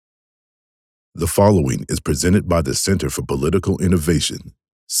The following is presented by the Center for Political Innovation,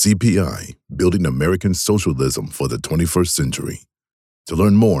 CPI, Building American Socialism for the 21st Century. To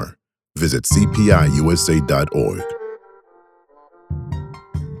learn more, visit cpiusa.org.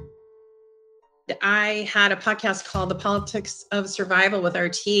 I had a podcast called The Politics of Survival with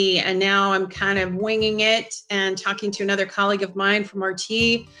RT, and now I'm kind of winging it and talking to another colleague of mine from RT,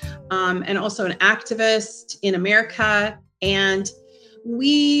 and also an activist in America. And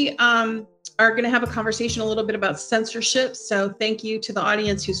we are going to have a conversation a little bit about censorship. So thank you to the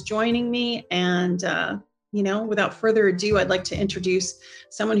audience who's joining me. And, without further ado, I'd like to introduce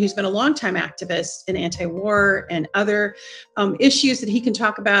someone who's been a longtime activist in anti-war and other issues that he can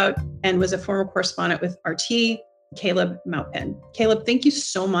talk about, and was a former correspondent with RT, Caleb Maupin. Caleb, thank you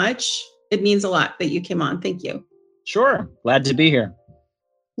so much. It means a lot that you came on. Thank you. Sure. Glad to be here.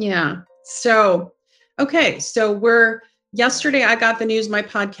 Yeah. So, okay. Yesterday I got the news my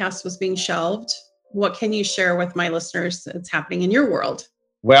podcast was being shelved. What can you share with my listeners that's happening in your world?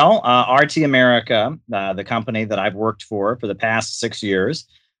 Well, RT America, the company that I've worked for the past 6 years,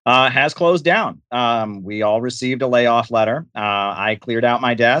 has closed down. We all received a layoff letter. I cleared out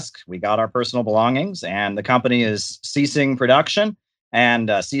my desk. We got our personal belongings, and the company is ceasing production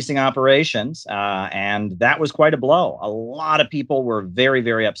and ceasing operations. And that was quite a blow. A lot of people were very,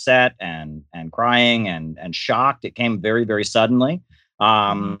 very upset and crying and shocked. It came very, very suddenly.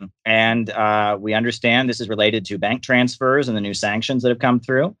 And we understand this is related to bank transfers and the new sanctions that have come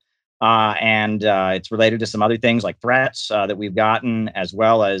through. And it's related to some other things like threats that we've gotten, as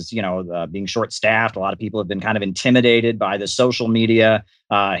well as, being short-staffed. A lot of people have been kind of intimidated by the social media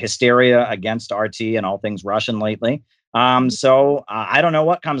hysteria against RT and all things Russian lately. So I don't know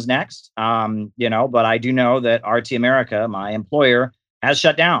what comes next, but I do know that RT America, my employer, has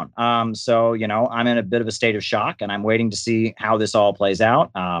shut down. So, I'm in a bit of a state of shock, and I'm waiting to see how this all plays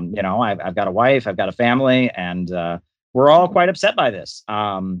out. I've got a wife, I've got a family, and we're all quite upset by this.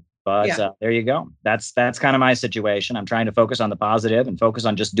 But there you go. That's kind of my situation. I'm trying to focus on the positive and focus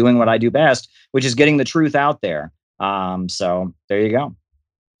on just doing what I do best, which is getting the truth out there. So there you go.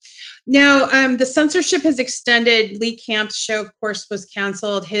 Now, the censorship has extended. Lee Camp's show, of course, was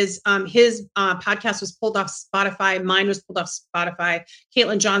canceled. His podcast was pulled off Spotify. Mine was pulled off Spotify.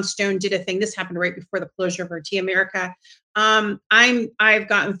 Caitlin Johnstone did a thing. This happened right before the closure of RT America. I've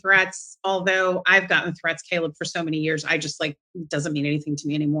gotten threats, although I've gotten threats, Caleb, for so many years. I just it doesn't mean anything to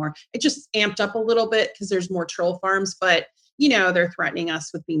me anymore. It just amped up a little bit because there's more troll farms, but they're threatening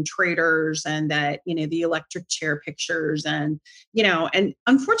us with being traitors, and that, the electric chair pictures, and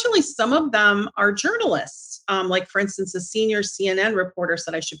unfortunately some of them are journalists. Like, for instance, a senior CNN reporter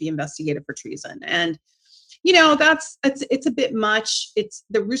said I should be investigated for treason. And, it's a bit much. It's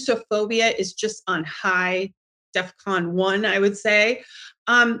the Russophobia is just on high DEFCON 1, I would say.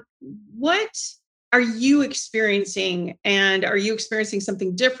 What are you experiencing, and are you experiencing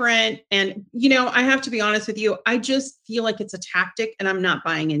something different? And, I have to be honest with you, I just feel like it's a tactic, and I'm not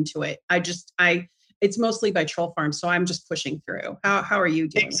buying into it. It's mostly by troll farms. So I'm just pushing through. How are you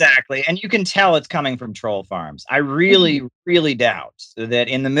doing? Exactly. And you can tell it's coming from troll farms. I really, really doubt that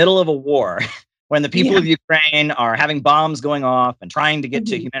in the middle of a war, when the people of Ukraine are having bombs going off and trying to get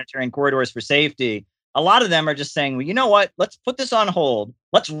to humanitarian corridors for safety, a lot of them are just saying, well, you know what? Let's put this on hold.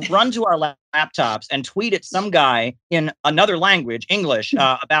 Let's run to our laptops and tweet at some guy in another language, English,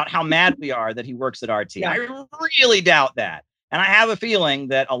 about how mad we are that he works at RT. Yeah. I really doubt that. And I have a feeling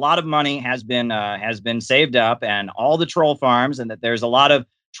that a lot of money has been saved up, and all the troll farms, and that there's a lot of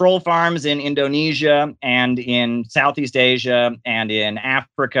troll farms in Indonesia and in Southeast Asia and in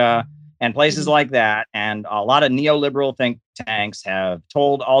Africa and places like that. And a lot of neoliberal think tanks have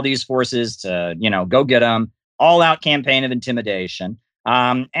told all these forces to, go get them. All out campaign of intimidation.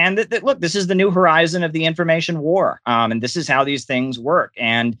 And look, this is the new horizon of the information war. And this is how these things work.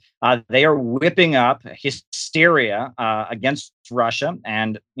 And they are whipping up hysteria against Russia,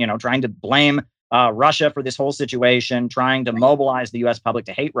 and, trying to blame Russia for this whole situation, trying to mobilize the U.S. public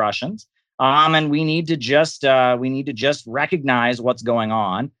to hate Russians. And we need to just recognize what's going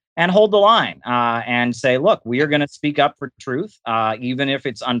on and hold the line, and say, look, we are going to speak up for truth, even if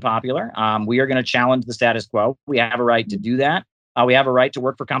it's unpopular. We are going to challenge the status quo. We have a right to do that. We have a right to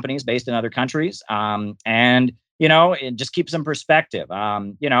work for companies based in other countries. And, it just keeps some perspective.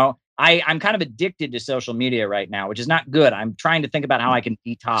 I'm kind of addicted to social media right now, which is not good. I'm trying to think about how I can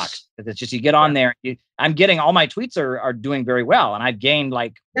detox. It's just, you get on there, I'm getting, all my tweets are doing very well. And I've gained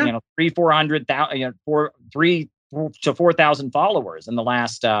 300,000 to 4,000 followers in the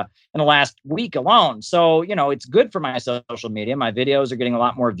last week alone. So, it's good for my social media. My videos are getting a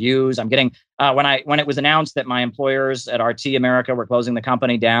lot more views. I'm getting when it was announced that my employers at RT America were closing the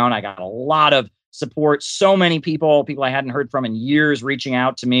company down, I got a lot of support. So many people I hadn't heard from in years reaching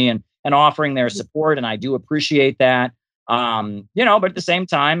out to me and offering their support, and I do appreciate that. But at the same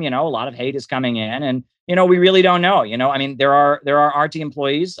time, a lot of hate is coming in, and we really don't know. I mean, there are RT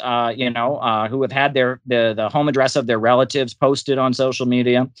employees, who have had the home address of their relatives posted on social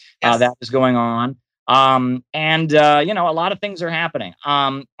media. Yes. That is going on. A lot of things are happening.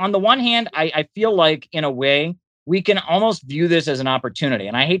 On the one hand, I feel like in a way we can almost view this as an opportunity.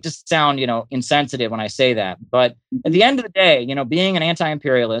 And I hate to sound, insensitive when I say that, but at the end of the day, being an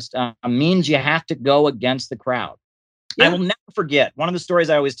anti-imperialist means you have to go against the crowd. Yeah. I will never forget, one of the stories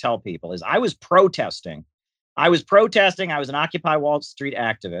I always tell people is I was protesting. I was an Occupy Wall Street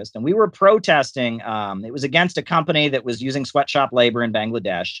activist, and we were protesting. It was against a company that was using sweatshop labor in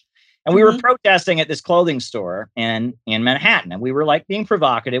Bangladesh. And we were protesting at this clothing store in Manhattan. And we were like being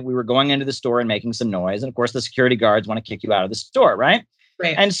provocative. We were going into the store and making some noise. And of course, the security guards want to kick you out of the store, right?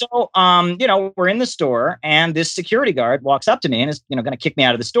 Right. And so, we're in the store, and this security guard walks up to me and is, going to kick me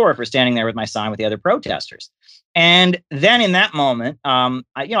out of the store for standing there with my sign with the other protesters. And then in that moment, I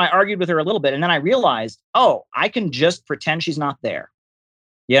argued with her a little bit, and then I realized, I can just pretend she's not there,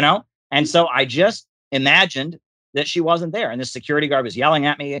 And so I just imagined that she wasn't there. And the security guard was yelling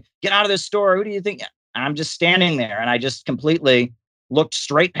at me, "Get out of this store. Who do you think?" And I'm just standing there, and I just completely looked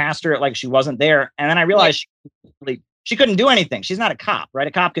straight past her like she wasn't there. And then I realized she couldn't do anything. She's not a cop, right?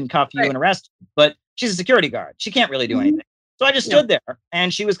 A cop can cuff you and arrest you, but she's a security guard. She can't really do anything. So I just stood there,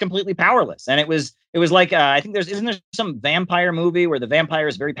 and she was completely powerless. And it was like, I think isn't there some vampire movie where the vampire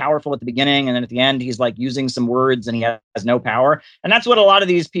is very powerful at the beginning, and then at the end he's like using some words and he has no power. And that's what a lot of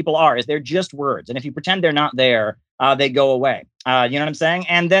these people are, is they're just words. And if you pretend they're not there, they go away. You know what I'm saying?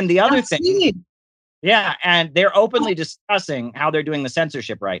 And then the other thing, and they're openly discussing how they're doing the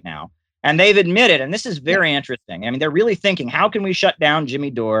censorship right now. And they've admitted, and this is very interesting. I mean, they're really thinking, how can we shut down Jimmy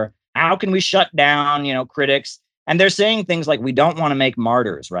Dore? How can we shut down, critics? And they're saying things like, we don't want to make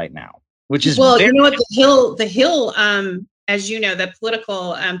martyrs right now, which is what the Hill, as you know, the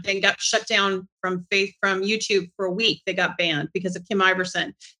political thing got shut down from YouTube for a week. They got banned because of Kim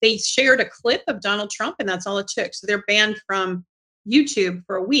Iverson. They shared a clip of Donald Trump, and that's all it took. So they're banned from YouTube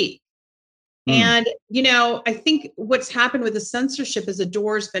for a week. And, I think what's happened with the censorship is a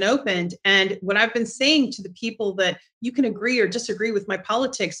door's been opened. And what I've been saying to the people, that you can agree or disagree with my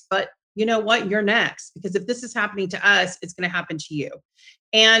politics, but you know what? You're next, because if this is happening to us, it's going to happen to you.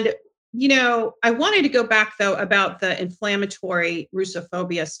 And, I wanted to go back, though, about the inflammatory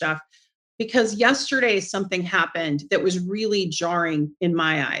Russophobia stuff, because yesterday something happened that was really jarring in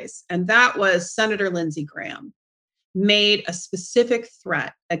my eyes. And that was Senator Lindsey Graham made a specific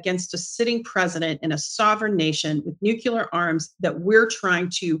threat against a sitting president in a sovereign nation with nuclear arms that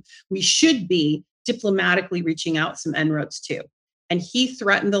we should be diplomatically reaching out some inroads to. And he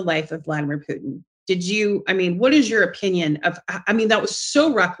threatened the life of Vladimir Putin. What is your opinion that was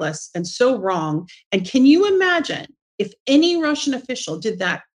so reckless and so wrong. And can you imagine if any Russian official did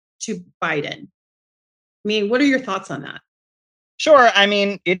that to Biden? What are your thoughts on that? Sure.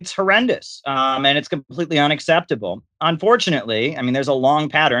 It's horrendous, and it's completely unacceptable. Unfortunately, there's a long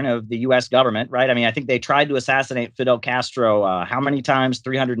pattern of the U.S. government, right? I think they tried to assassinate Fidel Castro how many times?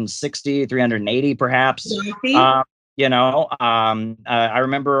 360, 380, perhaps. I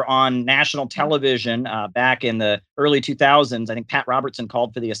remember on national television back in the early 2000s, I think Pat Robertson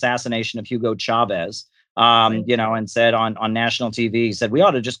called for the assassination of Hugo Chavez. And said on national TV, he said, we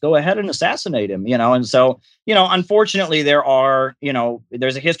ought to just go ahead and assassinate him, and so, unfortunately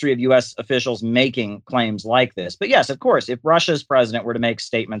there's a history of U.S. officials making claims like this. But yes, of course, if Russia's president were to make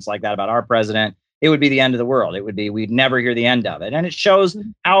statements like that about our president, it would be the end of the world. We'd never hear the end of it. And it shows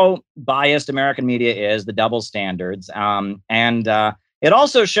how biased American media is, the double standards. It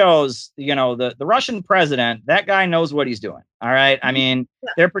also shows, the Russian president, that guy knows what he's doing. All right.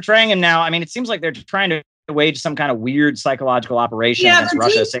 They're portraying him now. It seems like they're trying to wage some kind of weird psychological operation against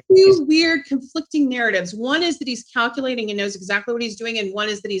Russia. Two weird conflicting narratives. One is that he's calculating and knows exactly what he's doing, and one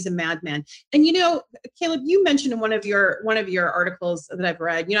is that he's a madman. And Caleb, you mentioned in one of your articles that I've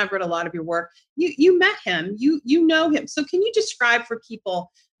read. I've read a lot of your work. You met him. You know him. So can you describe for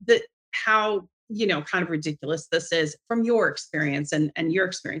people how kind of ridiculous this is from your experience and your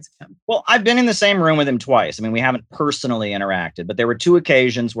experience of him? Well, I've been in the same room with him twice. We haven't personally interacted, but there were two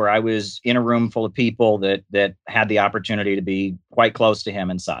occasions where I was in a room full of people that had the opportunity to be quite close to him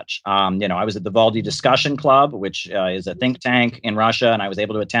and such. I was at the Valdi Discussion Club, which is a think tank in Russia, and I was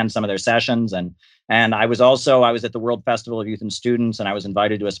able to attend some of their sessions and And I was at the World Festival of Youth and Students, and I was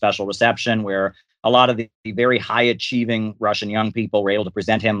invited to a special reception where a lot of the very high achieving Russian young people were able to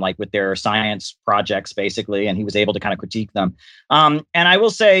present him like with their science projects, basically, and he was able to kind of critique them. And I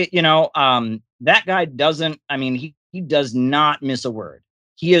will say, that guy he does not miss a word.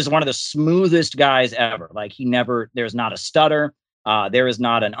 He is one of the smoothest guys ever. Like there's not a stutter. There is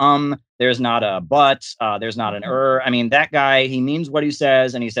not an there's not a but, there's not an I mean, that guy, he means what he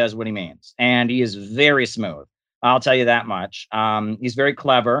says and he says what he means. And he is very smooth. I'll tell you that much. He's very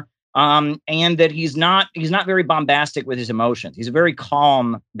clever. And that he's not very bombastic with his emotions. He's a very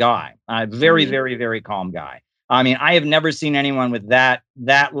calm guy, very, very, very calm guy. I mean, I have never seen anyone with that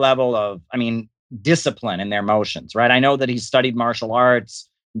level of, discipline in their motions, right? I know that he's studied martial arts,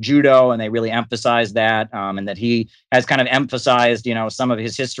 judo, and they really emphasize that, and that he has kind of emphasized, some of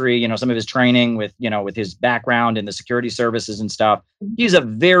his history, some of his training with his background in the security services and stuff. He's a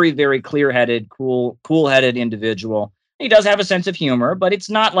very, very clear-headed, cool-headed individual. He does have a sense of humor, but it's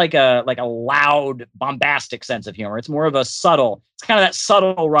not like a loud, bombastic sense of humor. It's more of it's kind of that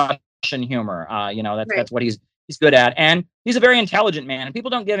subtle Russian humor. That's what he's good at. And he's a very intelligent man, and people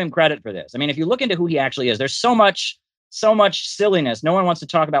don't give him credit for this. I mean, if you look into who he actually is, there's so much silliness. No one wants to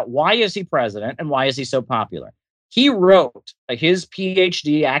talk about why is he president and why is he so popular. He wrote his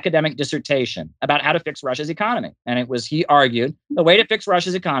PhD academic dissertation about how to fix Russia's economy. And he argued the way to fix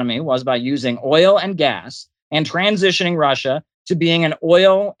Russia's economy was by using oil and gas and transitioning Russia to being an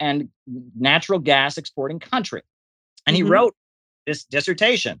oil and natural gas exporting country. And he wrote this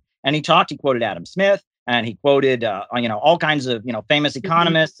dissertation, and he quoted Adam Smith, and he quoted, all kinds of, famous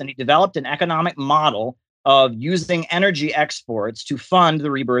economists, and he developed an economic model of using energy exports to fund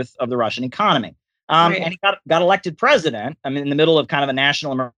the rebirth of the Russian economy. And he got elected president, in the middle of kind of a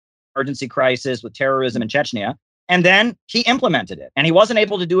national emergency crisis with terrorism in Chechnya. And then he implemented it, and he wasn't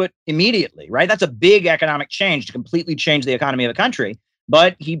able to do it immediately, right? That's a big economic change to completely change the economy of a country.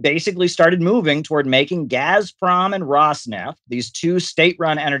 But he basically started moving toward making Gazprom and Rosneft, these two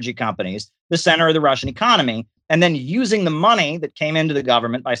state-run energy companies, the center of the Russian economy, and then using the money that came into the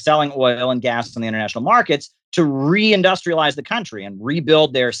government by selling oil and gas on the international markets to reindustrialize the country and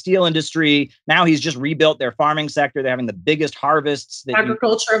rebuild their steel industry. Now he's just rebuilt their farming sector. They're having the biggest harvests.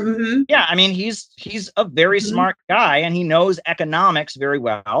 Agriculture. Yeah, he's a very smart guy, and he knows economics very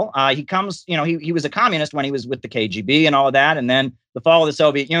well. He comes, he was a communist when he was with the KGB and all of that, and then the fall of the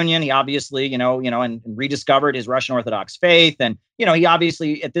Soviet Union, he obviously, and rediscovered his Russian Orthodox faith. And, he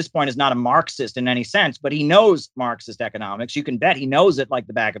obviously at this point is not a Marxist in any sense, but he knows Marxist economics. You can bet he knows it like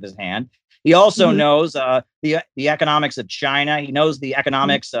the back of his hand. He also knows the economics of China. He knows the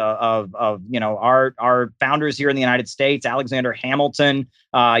economics of our founders here in the United States, Alexander Hamilton.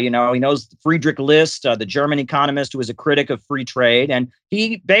 He knows Friedrich List, the German economist who was a critic of free trade. And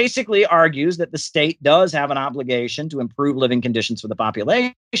he basically argues that the state does have an obligation to improve living conditions for the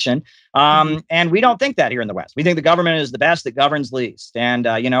population. And we don't think that here in the West. We think the government is the best that governs least. And,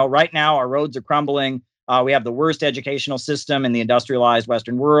 right now our roads are crumbling. We have the worst educational system in the industrialized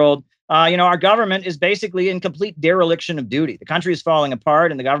Western world. Our government is basically in complete dereliction of duty. The country is falling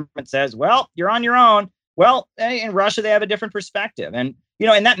apart, and the government says, well, you're on your own. Well, in Russia, they have a different perspective. And,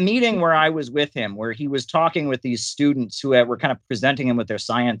 in that meeting where I was with him, where he was talking with these students who were kind of presenting him with their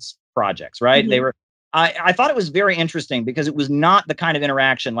science projects, right? I thought it was very interesting because it was not the kind of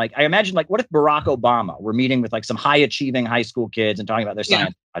interaction, like I imagined, like, what if Barack Obama were meeting with like some high achieving high school kids and talking about their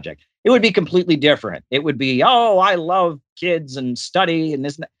science project? It would be completely different. It would be, oh, I love kids and study and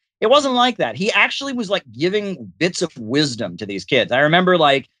this and that. It wasn't like that. He actually was like giving bits of wisdom to these kids. I remember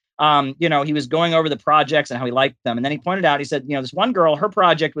he was going over the projects and how he liked them. And then he pointed out, he said, this one girl, her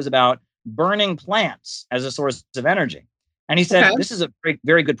project was about burning plants as a source of energy. And he said, this is a very,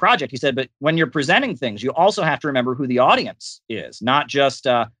 very good project. He said, but when you're presenting things, you also have to remember who the audience is, not just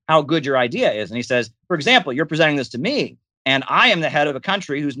how good your idea is. And he says, for example, you're presenting this to me, and I am the head of a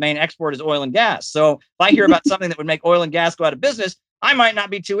country whose main export is oil and gas. So if I hear about something that would make oil and gas go out of business, I might not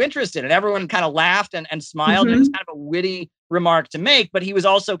be too interested. And everyone kind of laughed and smiled. And it was kind of a witty remark to make, but he was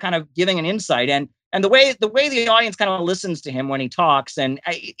also kind of giving an insight. And the way the audience kind of listens to him when he talks, and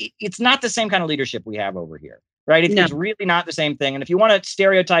it's not the same kind of leadership we have over here, right? It's really not the same thing. And if you want to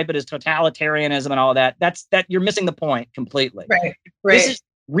stereotype it as totalitarianism and all that, that's you're missing the point completely. Right. This is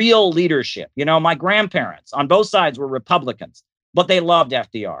real leadership. My grandparents on both sides were Republicans, but they loved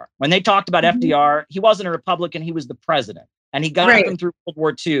FDR. When they talked about FDR, he wasn't a Republican, he was the president. And he got them through World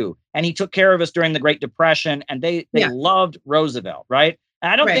War II, and he took care of us during the Great Depression, and they loved Roosevelt, right? And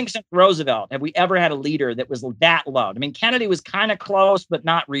I don't think since Roosevelt have we ever had a leader that was that loved. I mean, Kennedy was kind of close, but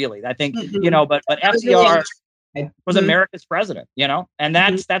not really. I think, but FDR was America's president, and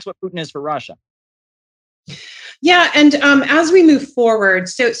that's what Putin is for Russia. Yeah, and as we move forward,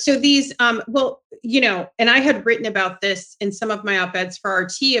 so these, well, and I had written about this in some of my op-eds for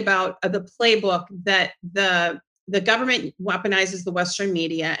RT about the playbook that the government weaponizes the Western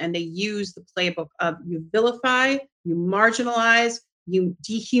media, and they use the playbook of you vilify, you marginalize, you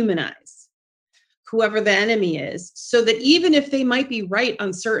dehumanize whoever the enemy is, so that even if they might be right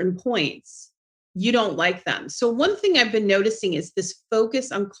on certain points, you don't like them. So one thing I've been noticing is this focus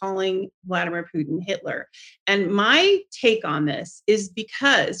on calling Vladimir Putin Hitler. And my take on this is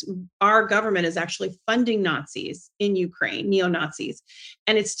because our government is actually funding Nazis in Ukraine, neo-Nazis,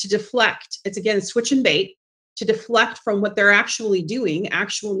 and it's to deflect. It's again switch and bait to deflect from what they're actually doing,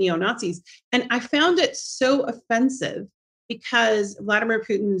 actual neo-Nazis. And I found it so offensive because Vladimir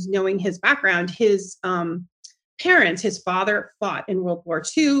Putin's, knowing his background, his parents, his father fought in World War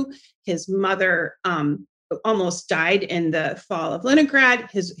II. His mother almost died in the fall of Leningrad.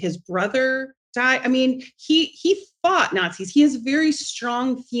 His brother died. I mean, he fought Nazis. He has very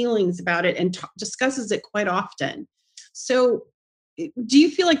strong feelings about it and discusses it quite often. So do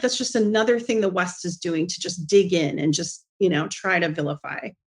you feel like that's just another thing the West is doing to just dig in and just, try to vilify?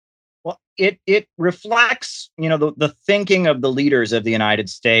 Well, it reflects, the thinking of the leaders of the United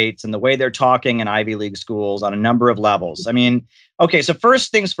States and the way they're talking in Ivy League schools on a number of levels. I mean, okay, so first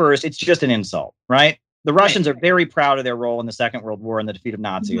things first, it's just an insult, right? The Russians are very proud of their role in the Second World War and the defeat of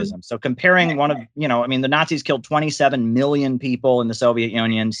Nazism. Mm-hmm. So comparing one of, the Nazis killed 27 million people in the Soviet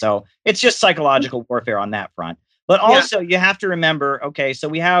Union. So it's just psychological warfare on that front. But also you have to remember, okay, so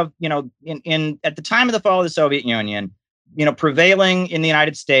we have, at the time of the fall of the Soviet Union, prevailing in the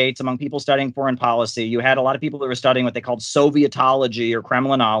United States among people studying foreign policy, you had a lot of people that were studying what they called Sovietology or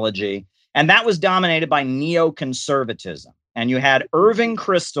Kremlinology, and that was dominated by neoconservatism. And you had Irving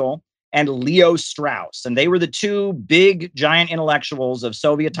Kristol and Leo Strauss, and they were the two big, giant intellectuals of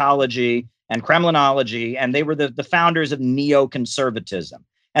Sovietology and Kremlinology, and they were the founders of neoconservatism.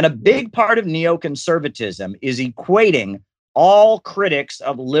 And a big part of neoconservatism is equating all critics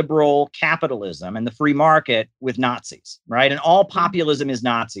of liberal capitalism and the free market with Nazis, right? And all populism is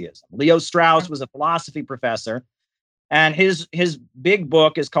Nazism. Leo Strauss was a philosophy professor, and his big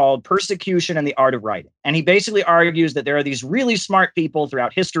book is called Persecution and the Art of Writing. And he basically argues that there are these really smart people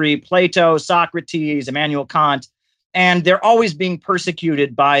throughout history, Plato, Socrates, Immanuel Kant, and they're always being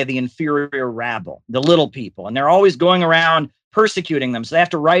persecuted by the inferior rabble, the little people, and they're always going around persecuting them. So they have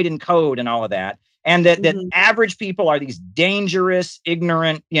to write in code and all of that. And that average people are these dangerous,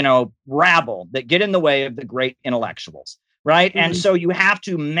 ignorant, rabble that get in the way of the great intellectuals, right? Mm-hmm. And so you have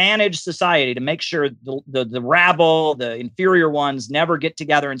to manage society to make sure the rabble, the inferior ones, never get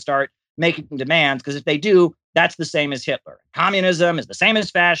together and start making demands, because if they do, that's the same as Hitler. Communism is the same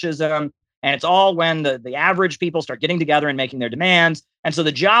as fascism, and it's all when the average people start getting together and making their demands. And so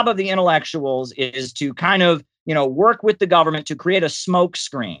the job of the intellectuals is to kind of, work with the government to create a smoke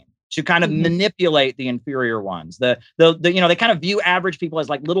screen, to kind of manipulate the inferior ones. They kind of view average people as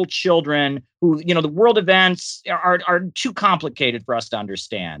like little children who, the world events are too complicated for us to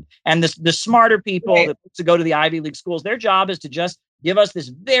understand. And the smarter people that go to the Ivy League schools, their job is to just give us this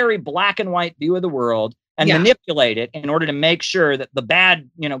very black and white view of the world and manipulate it in order to make sure that the bad,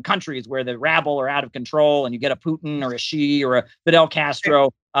 countries where the rabble are out of control and you get a Putin or a Xi or a Fidel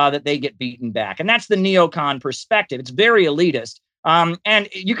Castro, that they get beaten back. And that's the neocon perspective. It's very elitist. And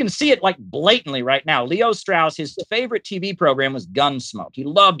you can see it like blatantly right now. Leo Strauss, his favorite TV program was Gunsmoke. He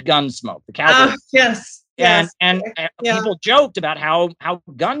loved Gunsmoke, the cowboy. Yes. And people joked about how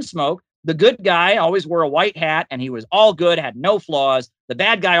Gunsmoke, the good guy always wore a white hat and he was all good, had no flaws. The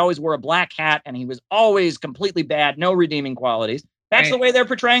bad guy always wore a black hat and he was always completely bad, no redeeming qualities. That's the way they're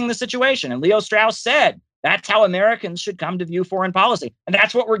portraying the situation. And Leo Strauss said, that's how Americans should come to view foreign policy. And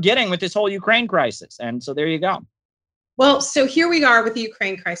that's what we're getting with this whole Ukraine crisis. And so there you go. Well, so here we are with the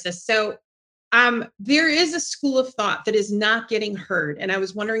Ukraine crisis. So there is a school of thought that is not getting heard. And I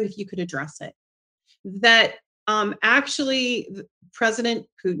was wondering if you could address it. That actually President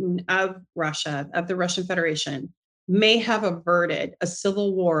Putin of Russia, of the Russian Federation, may have averted a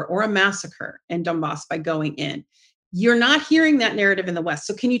civil war or a massacre in Donbass by going in. You're not hearing that narrative in the West.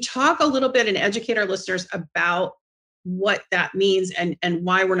 So can you talk a little bit and educate our listeners about what that means and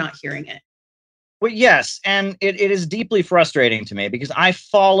why we're not hearing it? Well, yes, and it is deeply frustrating to me because I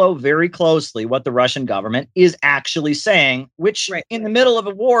follow very closely what the Russian government is actually saying, which in the middle of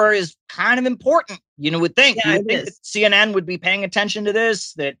a war is kind of important. You would think, that CNN would be paying attention to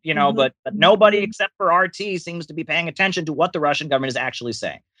this, that, but nobody except for RT seems to be paying attention to what the Russian government is actually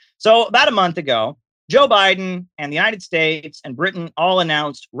saying. So about a month ago, Joe Biden and the United States and Britain all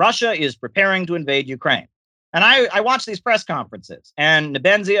announced Russia is preparing to invade Ukraine. And I watched these press conferences, and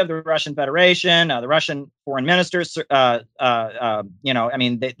Nebenzia of the Russian Federation, the Russian foreign ministers, they all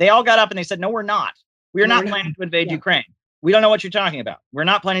got up and they said, no, we're not. We are not planning to invade Ukraine. We don't know what you're talking about. We're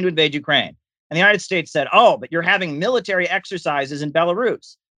not planning to invade Ukraine. And the United States said, oh, but you're having military exercises in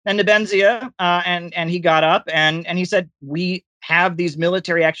Belarus. And Nebenzia, and he got up and he said, we have these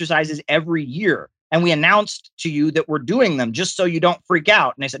military exercises every year. And we announced to you that we're doing them just so you don't freak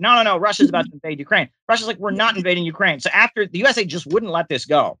out. And they said, no, Russia's about to invade Ukraine. Russia's like, we're not invading Ukraine. So after the USA just wouldn't let this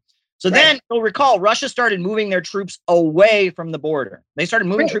go. So then you'll recall Russia started moving their troops away from the border. They started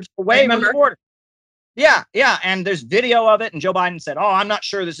moving troops away from the border. Yeah. And there's video of it. And Joe Biden said, oh, I'm not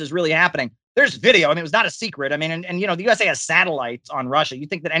sure this is really happening. There's video. I mean, it was not a secret. I mean, and the USA has satellites on Russia. You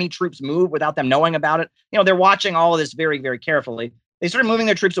think that any troops move without them knowing about it? They're watching all of this very, very carefully. They started moving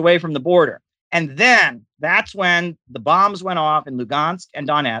their troops away from the border. And then that's when the bombs went off in Lugansk and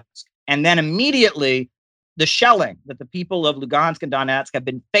Donetsk. And then immediately the shelling that the people of Lugansk and Donetsk have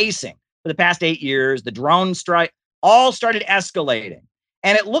been facing for the past 8 years, the drone strike, all started escalating.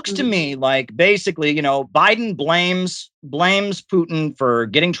 And it looks to me like basically, Biden blames Putin for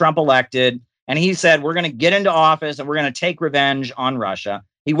getting Trump elected. And he said, we're going to get into office and we're going to take revenge on Russia.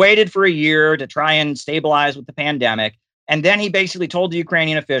 He waited for a year to try and stabilize with the pandemic. And then he basically told the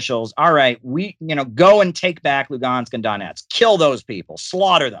Ukrainian officials, all right, we, go and take back Lugansk and Donetsk, kill those people,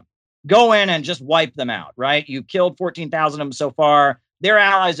 slaughter them, go in and just wipe them out, right? You killed 14,000 of them so far. They're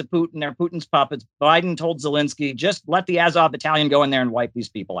allies of Putin. They're Putin's puppets. Biden told Zelensky, just let the Azov battalion go in there and wipe these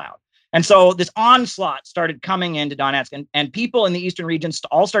people out. And so this onslaught started coming into Donetsk, and people in the eastern regions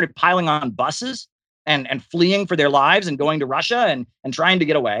all started piling on buses and fleeing for their lives and going to Russia and trying to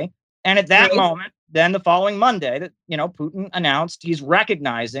get away. And at that moment, then the following Monday, that Putin announced he's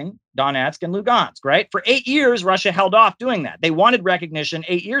recognizing Donetsk and Lugansk, right? For 8 years, Russia held off doing that. They wanted recognition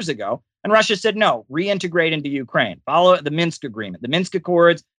 8 years ago, and Russia said, no, reintegrate into Ukraine. Follow the Minsk agreement. The Minsk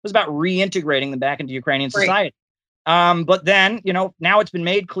Accords was about reintegrating them back into Ukrainian society. But then, now it's been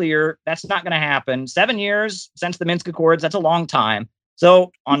made clear that's not going to happen. 7 years since the Minsk Accords, that's a long time.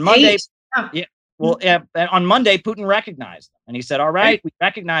 So on Monday, on Monday, Putin recognized them. And he said, all right, we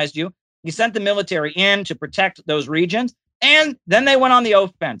recognized you. He sent the military in to protect those regions. And then they went on the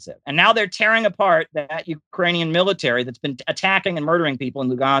offensive. And now they're tearing apart that Ukrainian military that's been attacking and murdering people in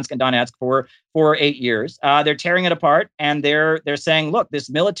Lugansk and Donetsk for 8 years. They're tearing it apart. And they're saying, look, this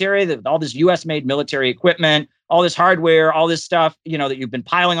military, all this US-made military equipment, all this hardware, all this stuff, that you've been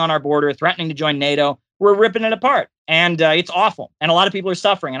piling on our border, threatening to join NATO, we're ripping it apart. And it's awful. And a lot of people are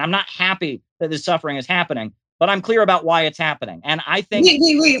suffering. And I'm not happy that this suffering is happening, but I'm clear about why it's happening. And I think—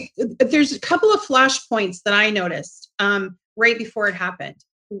 Wait. There's a couple of flashpoints that I noticed right before it happened.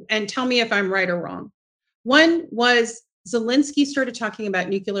 And tell me if I'm right or wrong. One was Zelensky started talking about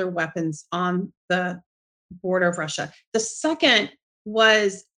nuclear weapons on the border of Russia. The second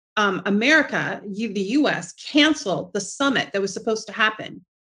was America, the US, canceled the summit that was supposed to happen.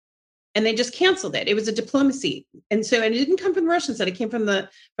 And they just canceled it. It was a diplomacy. And it didn't come from the Russian side. It came from the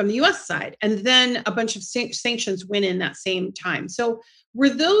US side. And then a bunch of sanctions went in that same time. So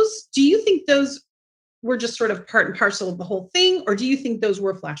do you think those were just sort of part and parcel of the whole thing? Or do you think those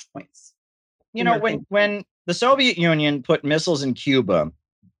were flashpoints? When the Soviet Union put missiles in Cuba,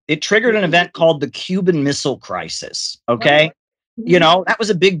 it triggered an event called the Cuban Missile Crisis. Okay. That was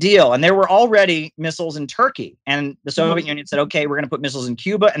a big deal. And there were already missiles in Turkey. And the Soviet Union said, okay, we're going to put missiles in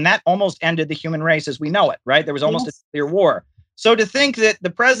Cuba. And that almost ended the human race as we know it, right? There was almost a nuclear war. So to think that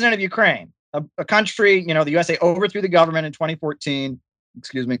the president of Ukraine, a country, the USA overthrew the government in 2014,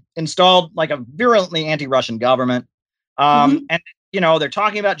 installed like a virulently anti-Russian government. And, they're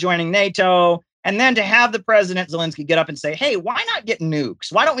talking about joining NATO. And then to have the president Zelensky get up and say, hey, why not get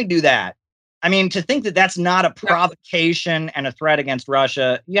nukes? Why don't we do that? I mean, to think that that's not a provocation and a threat against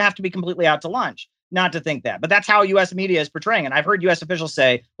Russia, you have to be completely out to lunch not to think that. But that's how U.S. media is portraying it. I've heard U.S. officials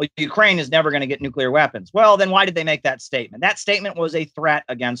say, well, Ukraine is never going to get nuclear weapons. Well, then why did they make that statement? That statement was a threat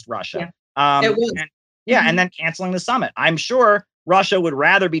against Russia. It was. And then canceling the summit. I'm sure Russia would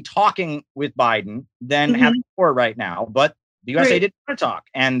rather be talking with Biden than having war right now. But the USA didn't want to talk.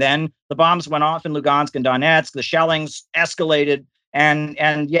 And then the bombs went off in Lugansk and Donetsk. The shellings escalated. And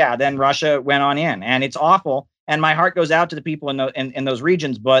then Russia went on in, and it's awful. And my heart goes out to the people in those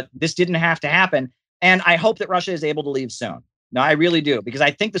regions, but this didn't have to happen. And I hope that Russia is able to leave soon. No, I really do, because I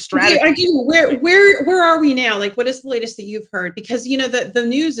think the strategy— I do. Where are we now? Like, what is the latest that you've heard? Because, the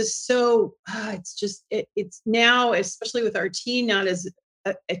news is so, it's now, especially with RT, not as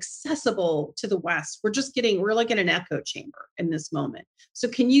accessible to the West. We're like in an echo chamber in this moment. So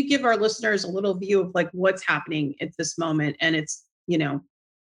can you give our listeners a little view of like what's happening at this moment? And it's,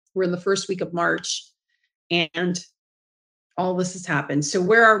 we're in the first week of March, And all this has happened. So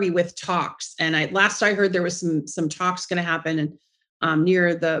where are we with talks? And last I heard there was some talks going to happen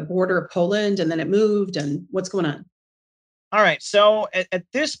near the border of Poland, and then it moved. And what's going on? All right. So at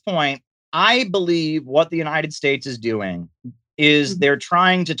this point, I believe what the United States is doing is they're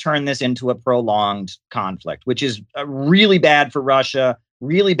trying to turn this into a prolonged conflict, which is really bad for Russia,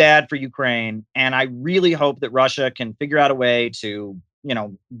 really bad for Ukraine. And I really hope that Russia can figure out a way to,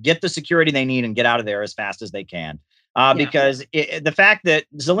 get the security they need and get out of there as fast as they can. Because the fact that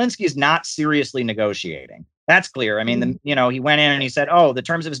Zelensky is not seriously negotiating, that's clear. I mean, he went in and he said, the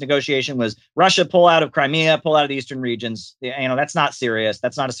terms of his negotiation was Russia pull out of Crimea, pull out of the eastern regions. That's not serious.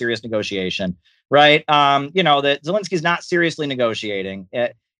 That's not a serious negotiation, right? That Zelensky is not seriously negotiating.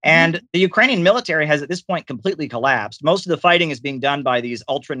 And the Ukrainian military has at this point completely collapsed. Most of the fighting is being done by these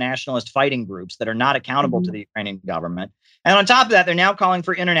ultra-nationalist fighting groups that are not accountable to the Ukrainian government. And on top of that, they're now calling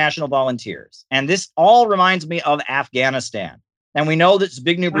for international volunteers. And this all reminds me of Afghanistan. And we know that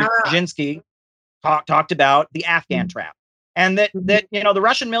Zbigniew Brzezinski talked about the Afghan trap. And that the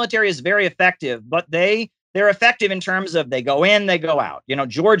Russian military is very effective, but they're effective in terms of they go in, they go out.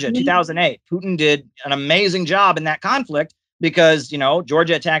 Georgia, 2008, Putin did an amazing job in that conflict because,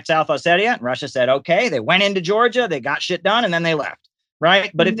 Georgia attacked South Ossetia and Russia said, okay, they went into Georgia, they got shit done, and then they left.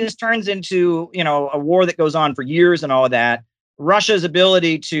 Right. But if this turns into, a war that goes on for years and all of that, Russia's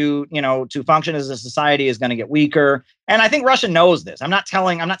ability to function as a society is going to get weaker. And I think Russia knows this. I'm not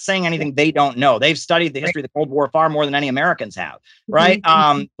saying anything they don't know. They've studied the history of the Cold War far more than any Americans have. Right.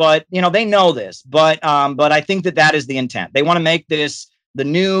 But, they know this. But I think that is the intent. They want to make this the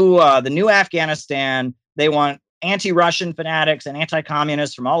new Afghanistan. They want anti-Russian fanatics and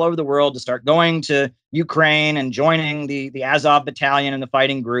anti-communists from all over the world to start going to Ukraine and joining the Azov battalion and the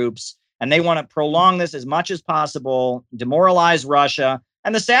fighting groups. And they want to prolong this as much as possible, demoralize Russia.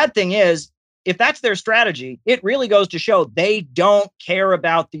 And the sad thing is, if that's their strategy, it really goes to show they don't care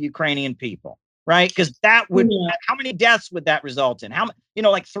about the Ukrainian people, right? Because that would, how many deaths would that result in?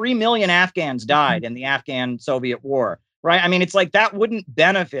 Like 3 million Afghans died in the Afghan-Soviet war. Right. I mean, it's like that wouldn't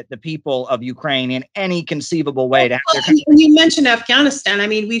benefit the people of Ukraine in any conceivable way. When you mentioned Afghanistan, I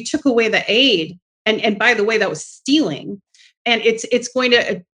mean, we took away the aid. And by the way, that was stealing. And it's going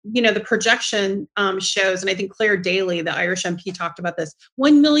to, the projection shows, and I think Claire Daly, the Irish MP, talked about this.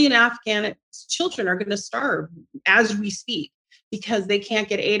 1 million Afghan children are going to starve as we speak because they can't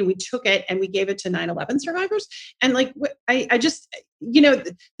get aid. And we took it and we gave it to 9/11 survivors. And I just,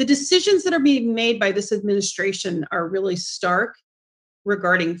 the decisions that are being made by this administration are really stark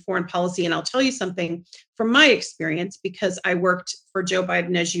regarding foreign policy. And I'll tell you something from my experience, because I worked for Joe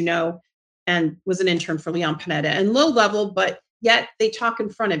Biden, as you know, and was an intern for Leon Panetta, and low level, but yet they talk in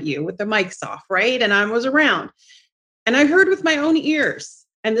front of you with the mics off, right? And I was around. And I heard with my own ears,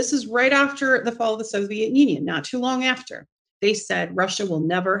 and this is right after the fall of the Soviet Union, not too long after, they said Russia will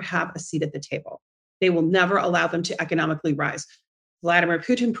never have a seat at the table. They will never allow them to economically rise. Vladimir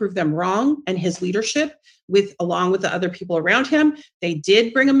Putin proved them wrong, and his leadership, along with the other people around him, they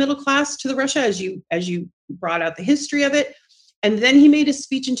did bring a middle class to Russia, as you brought out the history of it. And then he made a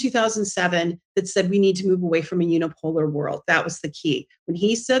speech in 2007 that said we need to move away from a unipolar world. That was the key. When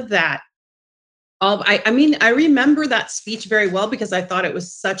he said that, I remember that speech very well because I thought it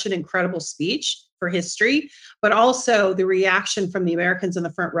was such an incredible speech for history, but also the reaction from the Americans in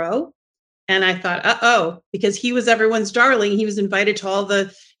the front row. And I thought, because he was everyone's darling. He was invited to all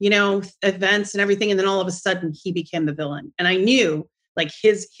the, events and everything. And then all of a sudden he became the villain. And I knew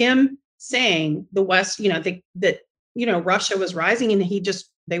him saying the West, that Russia was rising and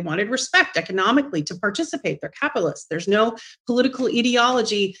they wanted respect economically to participate. They're capitalists. There's no political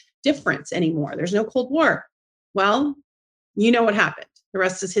ideology difference anymore. There's no Cold War. Well, you know what happened. The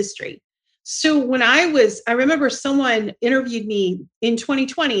rest is history. So when I remember someone interviewed me in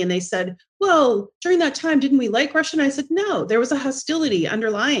 2020 and they said, well, during that time, didn't we like Russia? And I said, no, there was a hostility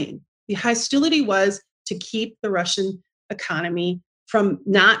underlying. The hostility was to keep the Russian economy from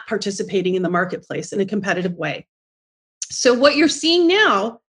not participating in the marketplace in a competitive way. So what you're seeing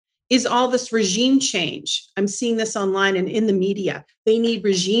now is all this regime change. I'm seeing this online and in the media. They need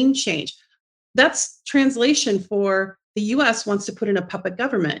regime change. That's translation for the US wants to put in a puppet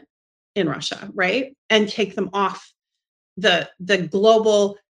government in Russia, right? And take them off the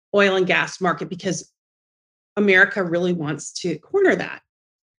global oil and gas market because America really wants to corner that.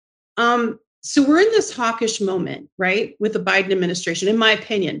 So we're in this hawkish moment, right, with the Biden administration, in my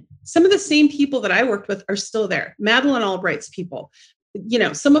opinion. Some of the same people that I worked with are still there. Madeleine Albright's people,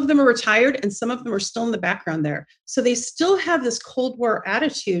 some of them are retired and some of them are still in the background there. So they still have this Cold War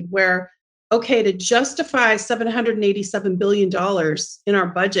attitude where, okay, to justify $787 billion in our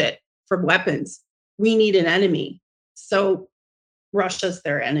budget for weapons, we need an enemy. So Russia's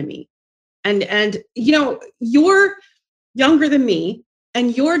their enemy. And you're younger than me,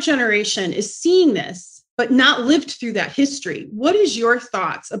 and your generation is seeing this, but not lived through that history. What is your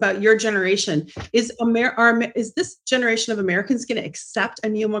thoughts about your generation? Is this generation of Americans going to accept a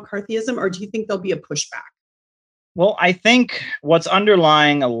neo-McCarthyism, or do you think there'll be a pushback? Well, I think what's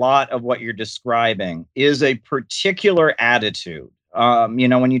underlying a lot of what you're describing is a particular attitude.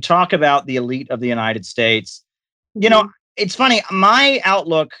 When you talk about the elite of the United States, it's funny. My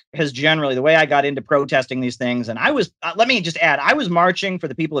outlook has generally, the way I got into protesting these things, and let me just add, I was marching for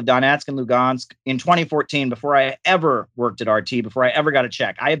the people of Donetsk and Lugansk in 2014 before I ever worked at RT, before I ever got a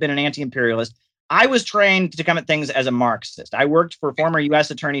check. I have been an anti-imperialist. I was trained to come at things as a Marxist. I worked for former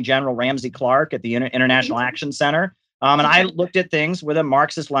U.S. Attorney General Ramsey Clark at the International Action Center, and I looked at things with a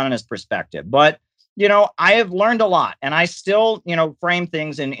Marxist-Leninist perspective. But I have learned a lot, and I still, frame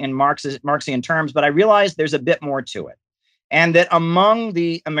things in Marxian terms, but I realize there's a bit more to it. And that among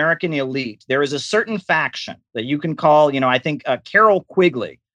the American elite, there is a certain faction that you can call, I think Carol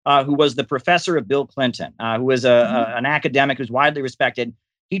Quigley, who was the professor of Bill Clinton, who was an academic who's widely respected.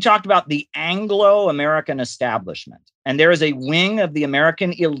 He talked about the Anglo-American establishment. And there is a wing of the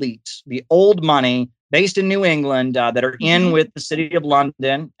American elite, the old money based in New England that are in with the City of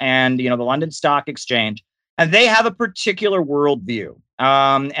London and, the London Stock Exchange. And they have a particular worldview.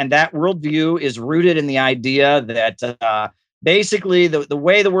 And that worldview is rooted in the idea that basically the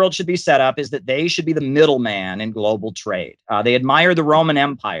way the world should be set up is that they should be the middleman in global trade. They admire the Roman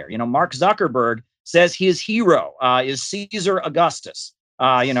Empire. Mark Zuckerberg says his hero is Caesar Augustus,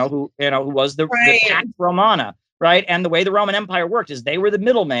 who was the Pax Romana, right? And the way the Roman Empire worked is they were the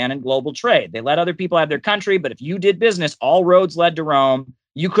middleman in global trade. They let other people have their country, but if you did business, all roads led to Rome.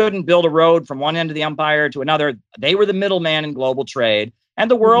 You couldn't build a road from one end of the empire to another. They were the middleman in global trade. And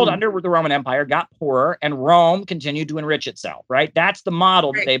the world under the Roman Empire got poorer, and Rome continued to enrich itself, right? That's the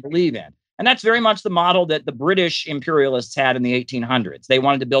model that they believe in. And that's very much the model that the British imperialists had in the 1800s. They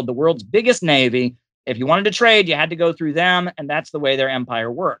wanted to build the world's biggest navy. If you wanted to trade, you had to go through them, and that's the way their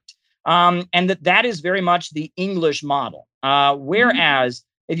empire worked. And that is very much the English model. Whereas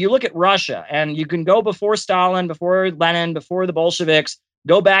if you look at Russia, and you can go before Stalin, before Lenin, before the Bolsheviks,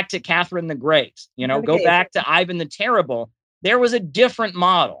 go back to Catherine the Great, go back to Ivan the Terrible. There was a different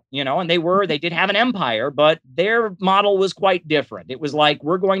model, and they did have an empire, but their model was quite different. It was like,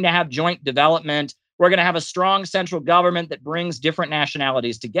 we're going to have joint development. We're going to have a strong central government that brings different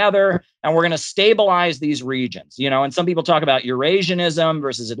nationalities together, and we're going to stabilize these regions, and some people talk about Eurasianism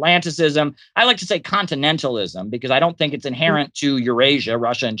versus Atlanticism. I like to say continentalism, because I don't think it's inherent to Eurasia,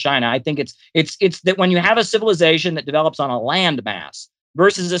 Russia, and China. I think it's that when you have a civilization that develops on a landmass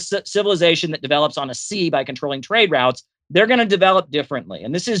versus a civilization that develops on a sea by controlling trade routes, they're going to develop differently.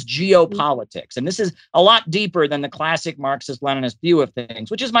 And this is geopolitics. And this is a lot deeper than the classic Marxist-Leninist view of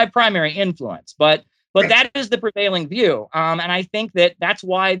things, which is my primary influence. But that is the prevailing view. And I think that's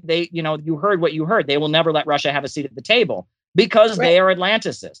why they, you heard what you heard. They will never let Russia have a seat at the table because they are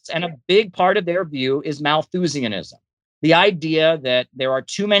Atlanticists. And a big part of their view is Malthusianism. The idea that there are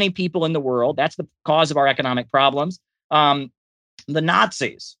too many people in the world. That's the cause of our economic problems. The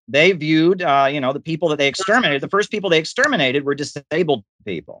Nazis, they viewed, the people that they exterminated, the first people they exterminated were disabled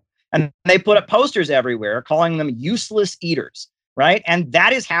people. And they put up posters everywhere calling them useless eaters, right? And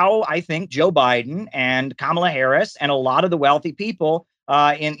that is how I think Joe Biden and Kamala Harris and a lot of the wealthy people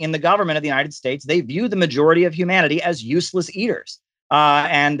in the government of the United States, they view the majority of humanity as useless eaters.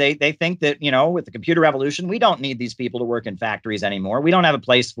 And they think that, with the computer revolution, we don't need these people to work in factories anymore. We don't have a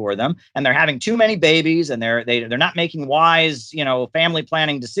place for them. And they're having too many babies, and they're not making wise, family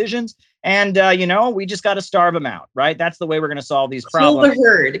planning decisions. And, we just got to starve them out. Right. That's the way we're going to solve these problems.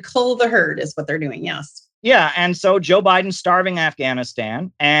 Cull the herd is what they're doing. Yes. Yeah. And so Joe Biden's starving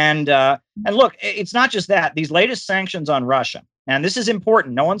Afghanistan. And look, it's not just that. These latest sanctions on Russia. And this is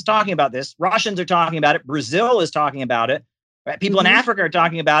important. No one's talking about this. Russians are talking about it. Brazil is talking about it. Right? People in Africa are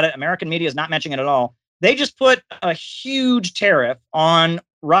talking about it. American media is not mentioning it at all. They just put a huge tariff on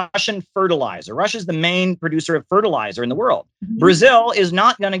Russian fertilizer. Russia is the main producer of fertilizer in the world. Brazil is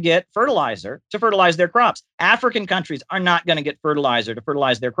not going to get fertilizer to fertilize their crops. African countries are not going to get fertilizer to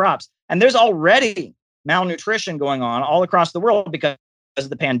fertilize their crops. And there's already malnutrition going on all across the world because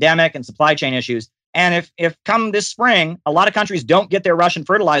of the pandemic and supply chain issues. And if come this spring, a lot of countries don't get their Russian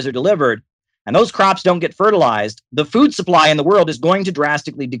fertilizer delivered, and those crops don't get fertilized, the food supply in the world is going to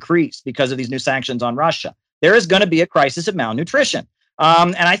drastically decrease because of these new sanctions on Russia. There is going to be a crisis of malnutrition.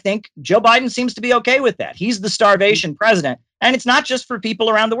 And I think Joe Biden seems to be okay with that. He's the starvation president. And it's not just for people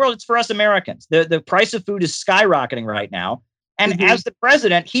around the world. It's for us Americans. The price of food is skyrocketing right now. And as the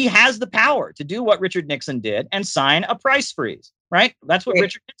president, he has the power to do what Richard Nixon did and sign a price freeze, right? That's what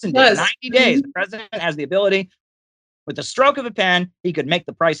Richard Nixon did. 90 days, the president has the ability, with the stroke of a pen, he could make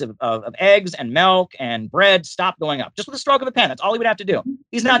the price of eggs and milk and bread stop going up. Just with a stroke of a pen. That's all he would have to do.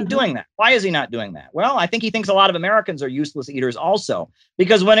 He's not doing that. Why is he not doing that? Well, I think he thinks a lot of Americans are useless eaters also,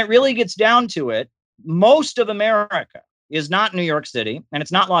 because when it really gets down to it, most of America is not New York City and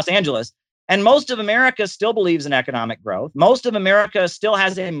it's not Los Angeles. And most of America still believes in economic growth. Most of America still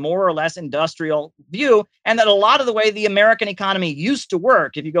has a more or less industrial view, and that a lot of the way the American economy used to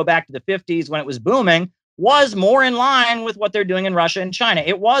work, if you go back to the 50s when it was booming, was more in line with what they're doing in Russia and China.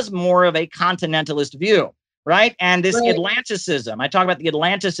 It was more of a continentalist view, right? And this Atlanticism, I talk about the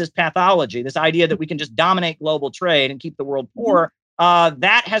Atlanticist pathology, this idea that we can just dominate global trade and keep the world poor,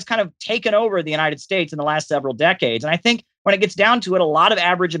 that has kind of taken over the United States in the last several decades. And I think when it gets down to it, a lot of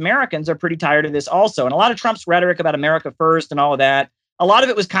average Americans are pretty tired of this also. And a lot of Trump's rhetoric about America first and all of that, a lot of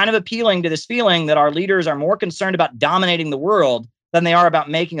it was kind of appealing to this feeling that our leaders are more concerned about dominating the world than they are about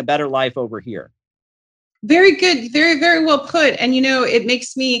making a better life over here. Very good. Very, very well put. And, it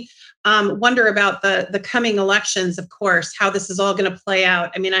makes me wonder about the coming elections, of course, how this is all going to play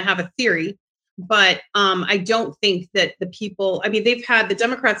out. I mean, I have a theory, but I don't think that the people, the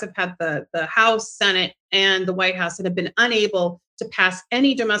Democrats have had the House, Senate, and the White House and have been unable to pass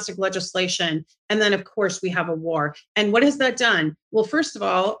any domestic legislation. And then, of course, we have a war. And what has that done? Well, first of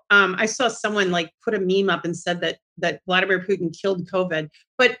all, I saw someone put a meme up and said that Vladimir Putin killed COVID,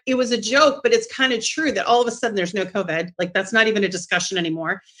 but it was a joke, but it's kind of true that all of a sudden there's no COVID. That's not even a discussion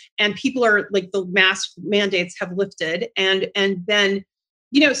anymore. And people are the mask mandates have lifted. And then,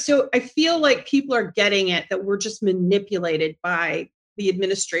 so I feel like people are getting it, that we're just manipulated by the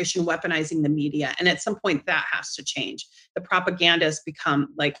administration weaponizing the media. And at some point that has to change. The propaganda has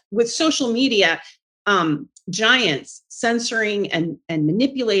become with social media, giants censoring and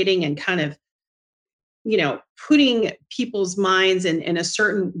manipulating and kind of, putting people's minds in a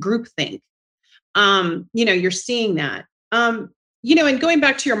certain groupthink. You're seeing that. And going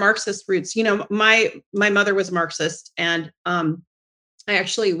back to your Marxist roots, my mother was Marxist, and I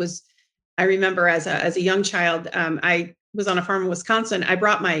remember as a young child, I was on a farm in Wisconsin. I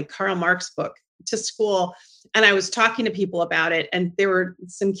brought my Karl Marx book to school, and I was talking to people about it. And there were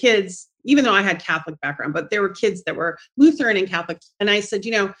some kids, even though I had Catholic background, but there were kids that were Lutheran and Catholic. And I said,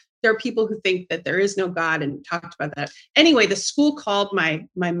 there are people who think that there is no God, and talked about that. Anyway, the school called my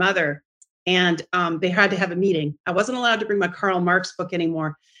mother, and they had to have a meeting. I wasn't allowed to bring my Karl Marx book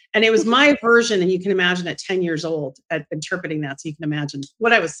anymore. And it was my version, and you can imagine at 10 years old at interpreting that, so you can imagine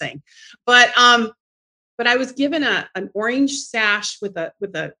what I was saying. But I was given an orange sash with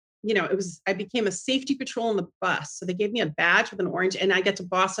a I became a safety patrol on the bus. So they gave me a badge with an orange, and I get to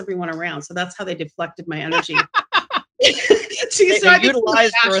boss everyone around. So that's how they deflected my energy. So they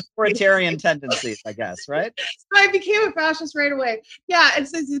utilized your authoritarian tendencies, I guess, right? So I became a fascist right away. Yeah,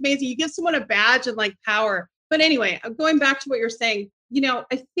 it's amazing. You give someone a badge and power. But anyway, going back to what you're saying,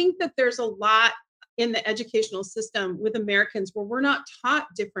 I think that there's a lot in the educational system with Americans where we're not taught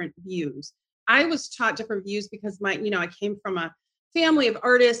different views. I was taught different views because I came from a family of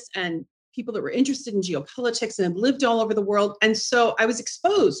artists and people that were interested in geopolitics and have lived all over the world. And so I was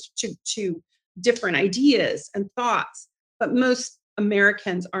exposed to different ideas and thoughts, but most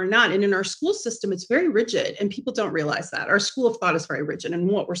Americans are not. And in our school system, it's very rigid, and people don't realize that. Our school of thought is very rigid and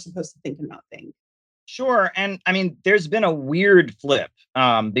what we're supposed to think and not think. Sure. And there's been a weird flip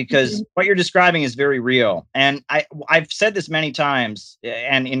because what you're describing is very real. And I've said this many times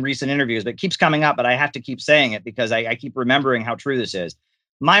and in recent interviews, but it keeps coming up, but I have to keep saying it because I keep remembering how true this is.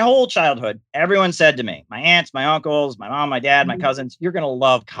 My whole childhood, everyone said to me, my aunts, my uncles, my mom, my dad, my cousins, you're going to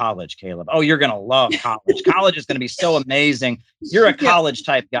love college, Caleb. Oh, you're going to love college. College is going to be so amazing. You're a college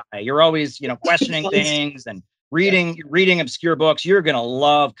type guy. You're always, questioning things and reading obscure books. You're going to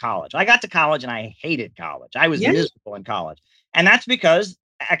love college. I got to college and I hated college. I was miserable in college. And that's because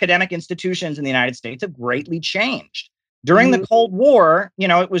academic institutions in the United States have greatly changed. During the Cold War,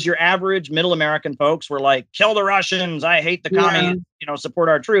 it was your average middle American folks were like, kill the Russians. I hate the communists, support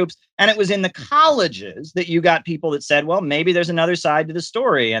our troops. And it was in the colleges that you got people that said, well, maybe there's another side to the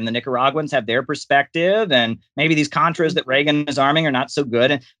story. And the Nicaraguans have their perspective. And maybe these Contras that Reagan is arming are not so good.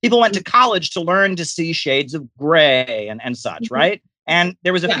 And people went to college to learn to see shades of gray and such, right? And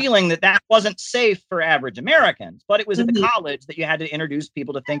there was a feeling that wasn't safe for average Americans, but it was at the college that you had to introduce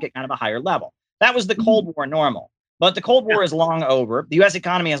people to think at kind of a higher level. That was the Cold War normal. But the Cold War is long over. The U.S.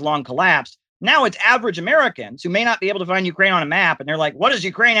 economy has long collapsed. Now it's average Americans who may not be able to find Ukraine on a map. And they're like, what does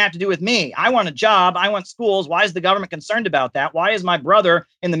Ukraine have to do with me? I want a job. I want schools. Why is the government concerned about that? Why is my brother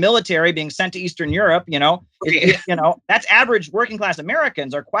in the military being sent to Eastern Europe? That's average working class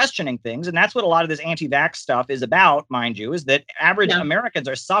Americans are questioning things. And that's what a lot of this anti-vax stuff is about, mind you, is that average Americans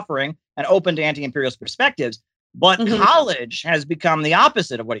are suffering and open to anti-imperialist perspectives. But college has become the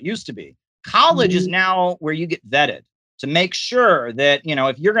opposite of what it used to be. College is now where you get vetted to make sure that,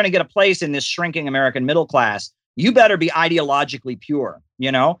 if you're going to get a place in this shrinking American middle class, you better be ideologically pure,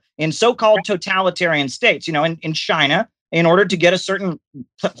 in so-called totalitarian states, in China, in order to get a certain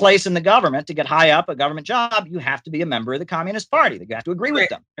place in the government, to get high up a government job, you have to be a member of the Communist Party. You have to agree with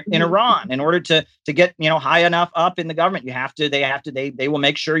them. In Iran, in order to get, high enough up in the government, they will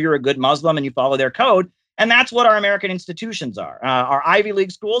make sure you're a good Muslim and you follow their code. And that's what our American institutions are. Our Ivy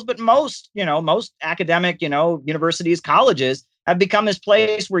League schools, but most academic, universities, colleges have become this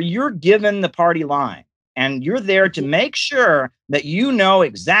place where you're given the party line and you're there to make sure that you know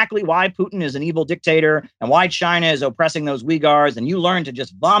exactly why Putin is an evil dictator and why China is oppressing those Uyghurs, and you learn to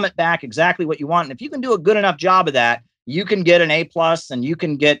just vomit back exactly what you want. And if you can do a good enough job of that, you can get an A+ and you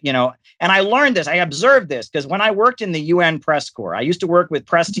can get, and I learned this, I observed this, because when I worked in the UN press corps, I used to work with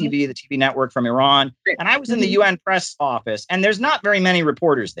Press TV, the TV network from Iran, and I was in the UN press office, and there's not very many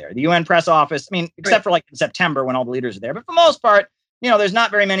reporters there. The UN press office, except for like in September when all the leaders are there, but for the most part, there's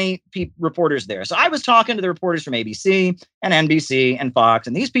not very many reporters there. So I was talking to the reporters from ABC and NBC and Fox,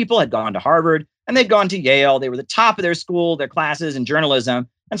 and these people had gone to Harvard and they'd gone to Yale. They were the top of their school, their classes in journalism.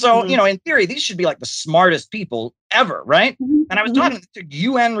 And so, in theory, these should be like the smartest people ever, right? And I was talking to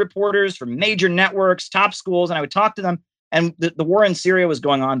UN reporters from major networks, top schools, and I would talk to them. And the war in Syria was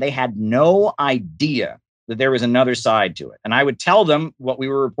going on. They had no idea that there was another side to it. And I would tell them what we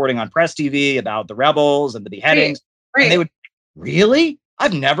were reporting on Press TV about the rebels and the beheadings. Right. And they would, really?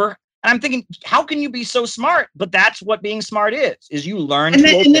 I've never. And I'm thinking, how can you be so smart? But that's what being smart is you learn. And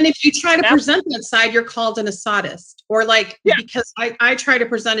then if you try to present that side, you're called an Assadist, or because I try to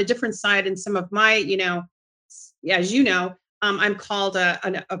present a different side in some of my, as I'm called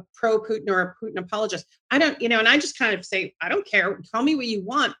a pro-Putin or a Putin apologist. I don't, and I just kind of say, I don't care. Tell me what you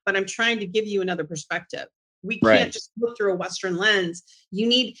want, but I'm trying to give you another perspective. We can't just look through a Western lens. You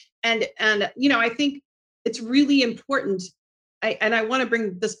need, and I think it's really important. I want to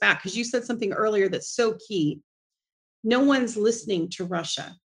bring this back because you said something earlier that's so key. No one's listening to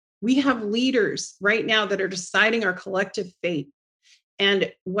Russia. We have leaders right now that are deciding our collective fate.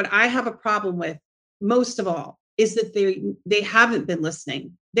 And what I have a problem with, most of all, is that they haven't been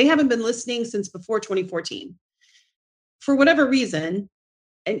listening. They haven't been listening since before 2014. For whatever reason,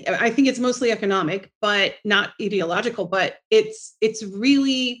 and I think it's mostly economic, but not ideological, but it's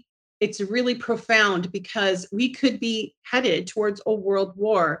really profound, because we could be headed towards a world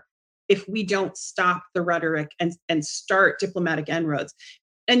war if we don't stop the rhetoric and start diplomatic inroads.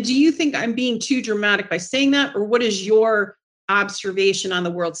 And do you think I'm being too dramatic by saying that? Or what is your observation on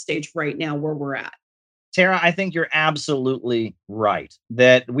the world stage right now where we're at? Tara, I think you're absolutely right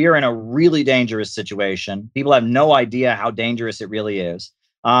that we are in a really dangerous situation. People have no idea how dangerous it really is.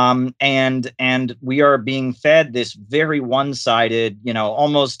 And we are being fed this very one-sided,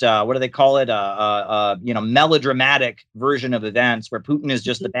 almost, what do they call it? Melodramatic version of events where Putin is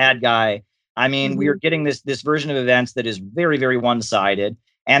just the bad guy. We are getting this version of events that is very, very one-sided,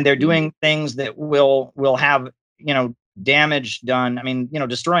 and they're doing things that will have, damage done.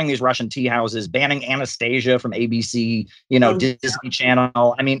 Destroying these Russian tea houses, banning Anastasia from ABC, Disney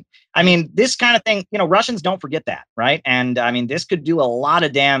Channel. This kind of thing, Russians don't forget that, right? And this could do a lot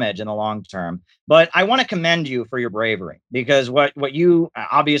of damage in the long term. But I want to commend you for your bravery, because what you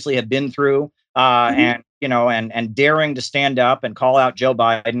obviously have been through, and daring to stand up and call out Joe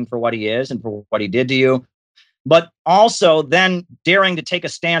Biden for what he is and for what he did to you, but also then daring to take a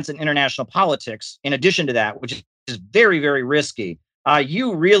stance in international politics in addition to that, which is very, very risky.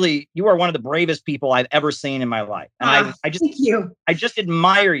 You are one of the bravest people I've ever seen in my life. And I just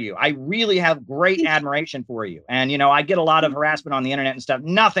admire you. I really have great admiration for you. And, I get a lot of harassment on the internet and stuff,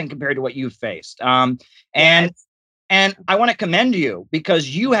 nothing compared to what you've faced. And I want to commend you,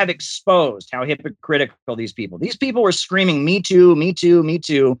 because you have exposed how hypocritical these people were screaming, "Me too, me too, me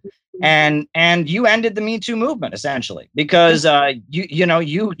too." And you ended the Me Too movement, essentially, because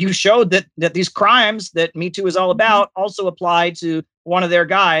you showed that these crimes that Me Too is all about also apply to one of their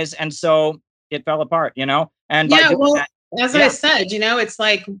guys, and so it fell apart. And I said, it's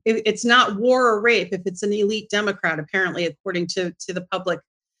like it's not war or rape if it's an elite Democrat, apparently, according to the public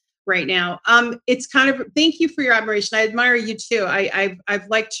right now. It's kind of, thank you for your admiration. I admire you too. I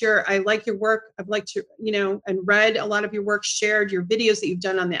like your work. I've liked your, and read a lot of your work, shared your videos that you've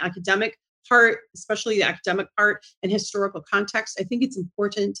done on the academic part, especially the academic part and historical context. I think it's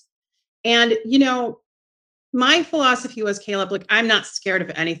important. And, my philosophy was, Caleb, like, I'm not scared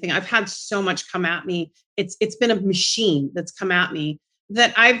of anything. I've had so much come at me. It's been a machine that's come at me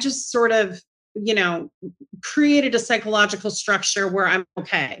that I've just sort of, created a psychological structure where I'm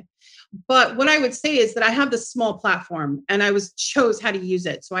okay. But what I would say is that I have this small platform and I chose how to use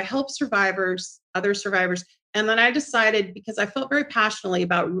it. So I help survivors, other survivors. And then I decided, because I felt very passionately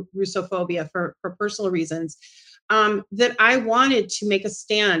about Russophobia for personal reasons, that I wanted to make a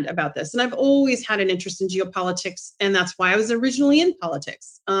stand about this. And I've always had an interest in geopolitics. And that's why I was originally in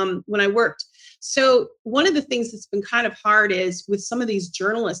politics when I worked. So one of the things that's been kind of hard is with some of these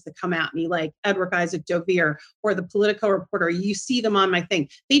journalists that come at me, like Edward Isaac Dovere or the Politico reporter, you see them on my thing.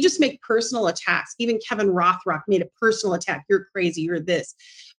 They just make personal attacks. Even Kevin Rothrock made a personal attack. You're crazy. You're this.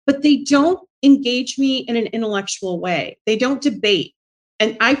 But they don't engage me in an intellectual way. They don't debate.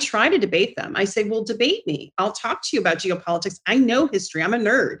 And I try to debate them. I say, well, debate me. I'll talk to you about geopolitics. I know history. I'm a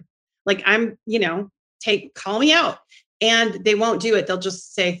nerd. Like call me out. And they won't do it. They'll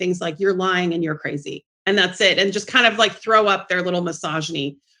just say things like, you're lying and you're crazy. And that's it. And just kind of like throw up their little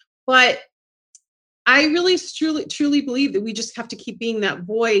misogyny. But I really truly believe that we just have to keep being that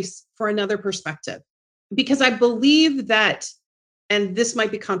voice for another perspective. Because I believe that, and this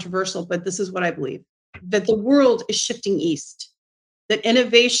might be controversial, but this is what I believe, that the world is shifting east, that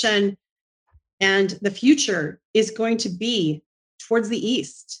innovation and the future is going to be towards the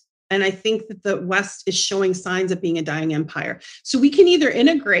east. And I think that the West is showing signs of being a dying empire. So we can either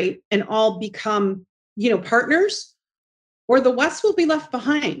integrate and all become, partners, or the West will be left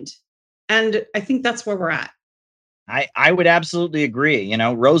behind. And I think that's where we're at. I would absolutely agree.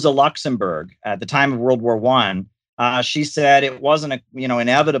 Rosa Luxemburg at the time of World War I, she said it wasn't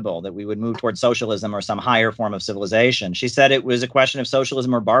inevitable that we would move towards socialism or some higher form of civilization. She said it was a question of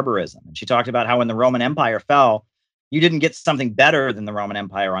socialism or barbarism. And she talked about how when the Roman Empire fell, you didn't get something better than the Roman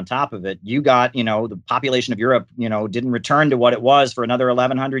Empire on top of it. You got, the population of Europe, didn't return to what it was for another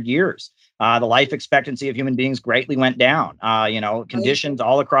 1,100 years. The life expectancy of human beings greatly went down. Conditions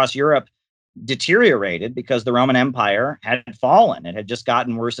all across Europe deteriorated because the Roman Empire had fallen. It had just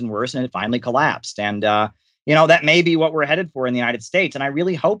gotten worse and worse, and it finally collapsed. And, that may be what we're headed for in the United States. And I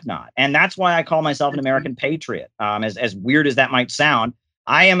really hope not. And that's why I call myself an American patriot. As weird as that might sound,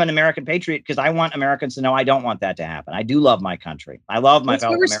 I am an American patriot because I want Americans to know I don't want that to happen. I do love my country. I love my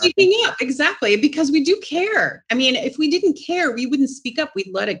fellow Americans. That's why we're speaking up. Exactly. Because we do care. I mean, if we didn't care, we wouldn't speak up. We'd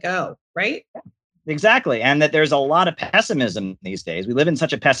let it go. Right? Yeah, exactly. And that there's a lot of pessimism these days. We live in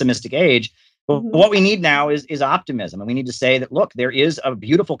such a pessimistic age. But what we need now is optimism. And we need to say that, look, there is a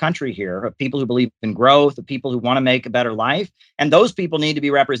beautiful country here of people who believe in growth, of people who want to make a better life. And those people need to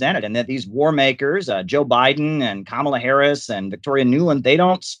be represented. And that these war makers, Joe Biden and Kamala Harris and Victoria Nuland, they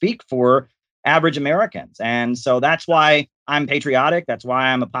don't speak for average Americans. And so that's why I'm patriotic. That's why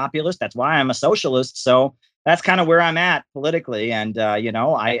I'm a populist. That's why I'm a socialist. So that's kind of where I'm at politically. And,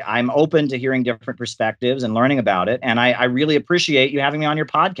 I'm open to hearing different perspectives and learning about it. And I really appreciate you having me on your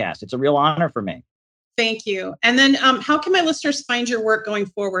podcast. It's a real honor for me. Thank you. And then how can my listeners find your work going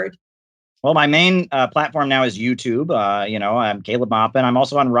forward? Well, my main platform now is YouTube. I'm Caleb Maupin. I'm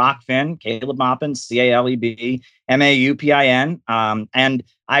also on Rockfin, Caleb Maupin, CalebMaupin. And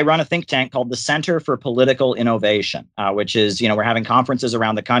I run a think tank called the Center for Political Innovation, which is, we're having conferences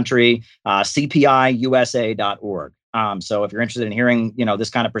around the country, cpiusa.org. So if you're interested in hearing, this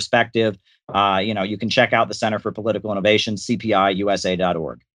kind of perspective, you can check out the Center for Political Innovation,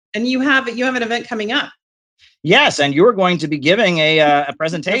 cpiusa.org. And you have an event coming up. Yes, and you're going to be giving a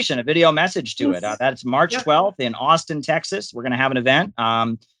presentation, a video message to it. That's March 12th in Austin, Texas. We're going to have an event.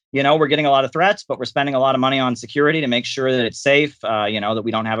 We're getting a lot of threats, but we're spending a lot of money on security to make sure that it's safe, that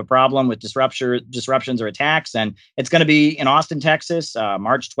we don't have a problem with disruptions or attacks. And it's going to be in Austin, Texas,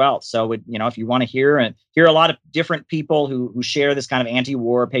 March 12th. So, if you want to hear a lot of different people who share this kind of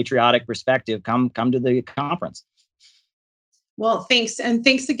anti-war patriotic perspective, come to the conference. Well, thanks. And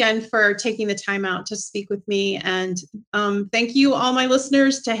thanks again for taking the time out to speak with me. And thank you, all my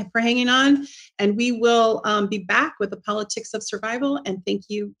listeners, for hanging on. And we will be back with the politics of survival. And thank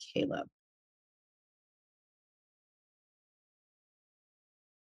you, Caleb.